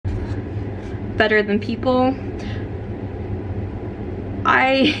Better Than People.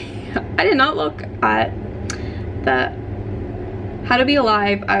 I did not look at the How to Be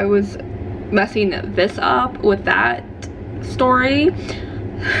Alive. I was messing this up with that story.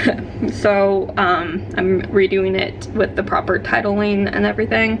 So I'm redoing it with the proper titling and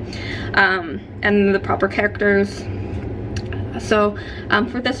everything, and the proper characters. So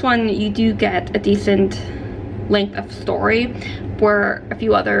for this one, you do get a decent length of story, where a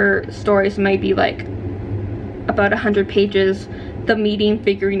few other stories might be like about 100 pages, the meeting,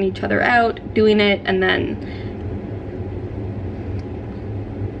 figuring each other out, doing it, and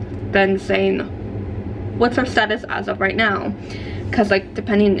then saying, what's our status as of right now? Because like,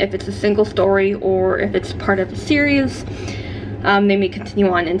 depending if it's a single story or if it's part of a series, they may continue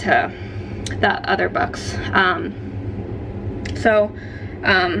on into the other books. So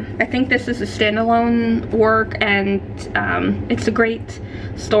I think this is a standalone work, and it's a great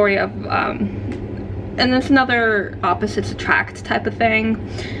story of, and it's another opposites attract type of thing.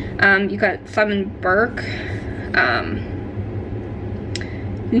 You got Simon Burke,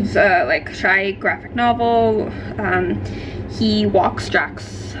 who's like a shy graphic novel. He walks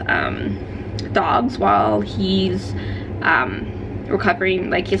Jack's dogs while he's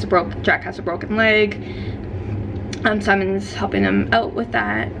recovering. Like, Jack has a broken leg. Simon's helping him out with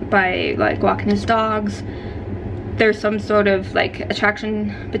that by like walking his dogs. There's some sort of like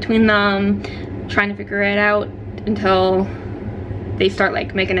attraction between them, trying to figure it out until they start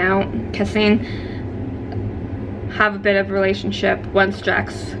like making out, kissing, have a bit of a relationship once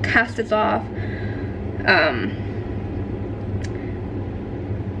Jack's cast is off.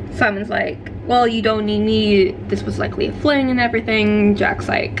 Simon's like, well, you don't need me, this was likely a fling and everything. Jack's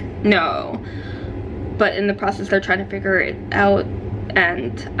like, no. But in the process, they're trying to figure it out,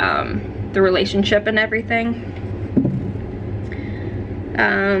 and the relationship and everything.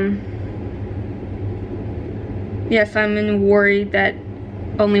 Yeah, Simon worried that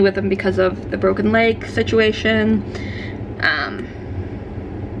only with him because of the broken leg situation.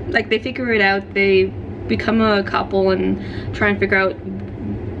 Like, they figure it out, they become a couple and try and figure out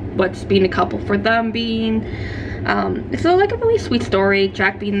what's being a couple for them being. It's like a really sweet story,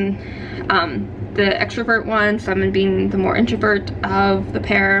 Jack being the extrovert one, Simon being the more introvert of the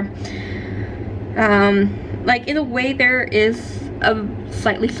pair. Like, in a way, there is a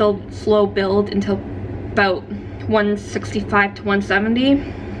slightly slow build until about 165 to 170,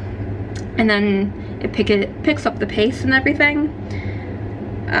 and then it picks up the pace and everything.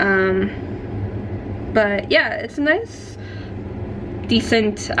 But yeah, it's a nice,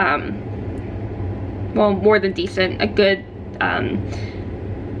 decent, well, more than decent, a good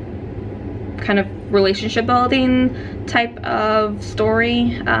kind of relationship building type of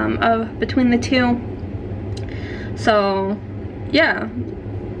story between the two. So yeah,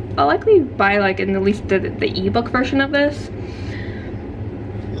 I'll likely buy like at least the ebook version of this.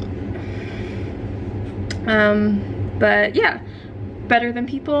 But yeah, Better Than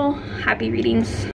People, happy readings.